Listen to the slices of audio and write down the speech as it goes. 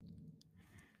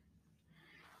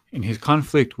In his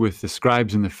conflict with the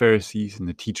scribes and the Pharisees and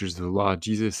the teachers of the law,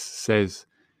 Jesus says,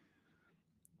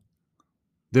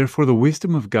 "Therefore the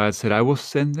wisdom of God said, I will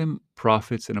send them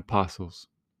prophets and apostles.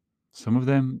 Some of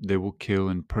them they will kill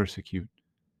and persecute,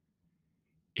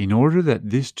 in order that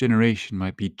this generation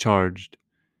might be charged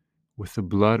with the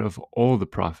blood of all the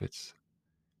prophets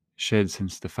shed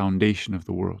since the foundation of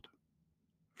the world,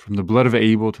 from the blood of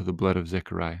Abel to the blood of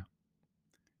Zechariah.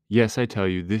 Yes, I tell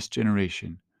you, this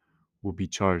generation will be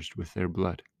charged with their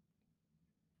blood."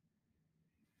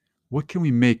 What can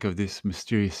we make of this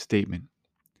mysterious statement?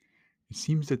 It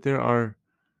seems that there are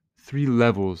three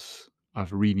levels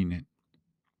of reading it.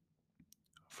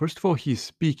 First of all, he is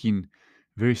speaking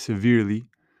very severely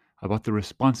about the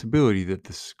responsibility that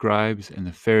the scribes and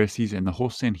the Pharisees and the whole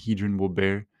Sanhedrin will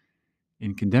bear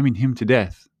in condemning him to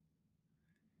death.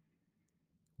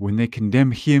 When they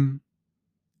condemn him,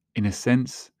 in a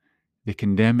sense, they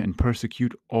condemn and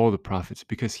persecute all the prophets,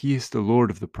 because he is the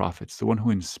Lord of the prophets, the one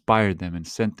who inspired them and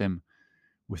sent them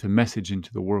with a message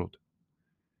into the world.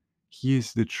 He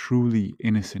is the truly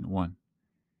innocent one.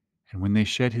 And when they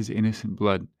shed his innocent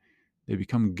blood, they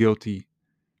become guilty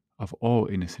of all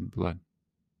innocent blood.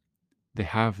 They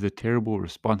have the terrible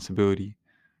responsibility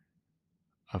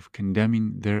of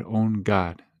condemning their own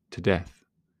God to death,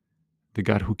 the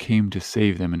God who came to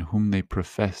save them and whom they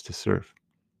profess to serve.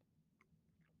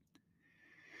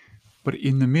 But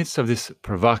in the midst of this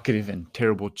provocative and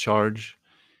terrible charge,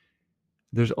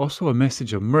 there's also a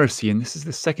message of mercy, and this is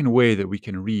the second way that we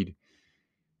can read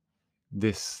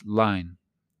this line.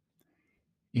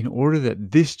 In order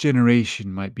that this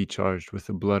generation might be charged with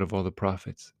the blood of all the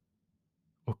prophets.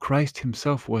 Well, Christ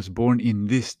himself was born in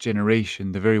this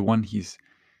generation, the very one he's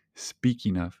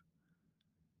speaking of.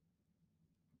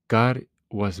 God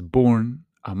was born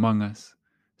among us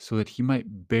so that he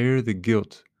might bear the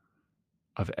guilt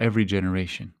of every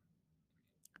generation.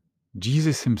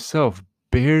 Jesus himself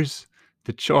bears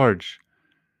the charge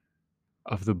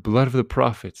of the blood of the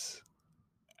prophets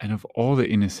and of all the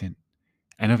innocent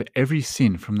and of every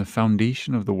sin from the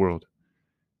foundation of the world,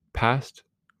 past,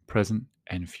 present,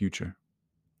 and future.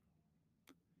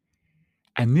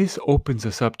 And this opens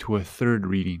us up to a third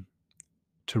reading,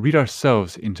 to read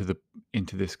ourselves into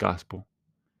this gospel,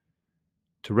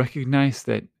 to recognize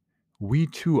that we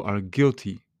too are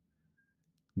guilty,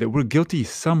 that we're guilty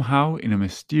somehow in a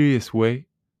mysterious way,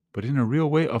 but in a real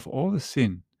way, of all the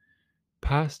sin,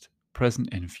 past, present,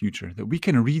 and future, that we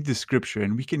can read the scripture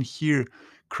and we can hear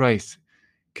Christ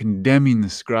condemning the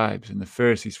scribes and the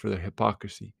Pharisees for their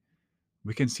hypocrisy.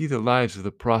 We can see the lives of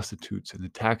the prostitutes and the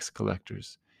tax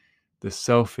collectors, the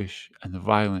selfish and the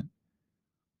violent,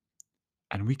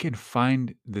 and we can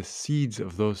find the seeds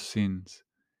of those sins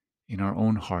in our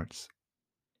own hearts.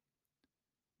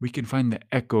 We can find the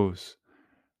echoes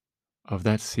of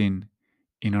that sin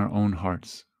in our own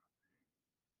hearts.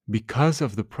 Because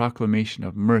of the proclamation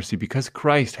of mercy, because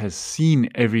Christ has seen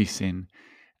every sin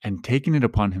and taken it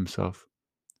upon himself,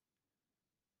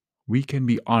 we can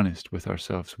be honest with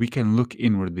ourselves. We can look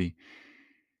inwardly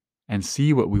and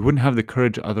see what we wouldn't have the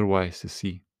courage otherwise to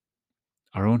see.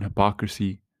 Our own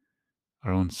hypocrisy,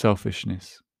 our own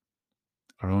selfishness,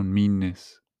 our own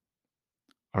meanness,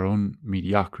 our own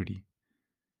mediocrity.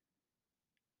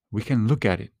 We can look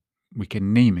at it, we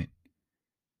can name it,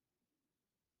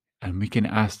 and we can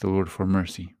ask the Lord for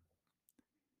mercy.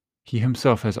 He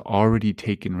himself has already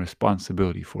taken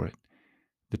responsibility for it.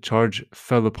 The charge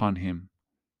fell upon him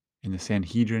in the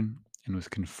Sanhedrin and was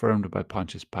confirmed by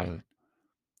Pontius Pilate.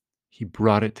 He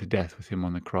brought it to death with him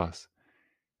on the cross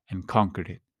and conquered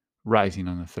it, rising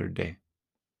on the third day.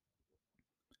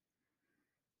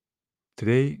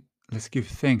 Today, let's give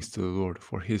thanks to the Lord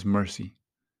for his mercy,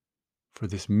 for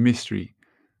this mystery,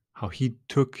 how he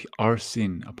took our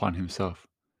sin upon himself.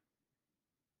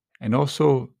 And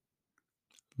also,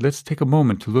 let's take a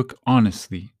moment to look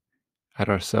honestly at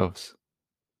ourselves.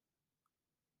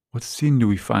 What sin do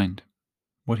we find?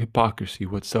 What hypocrisy?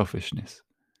 What selfishness?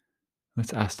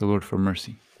 Let's ask the Lord for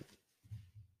mercy.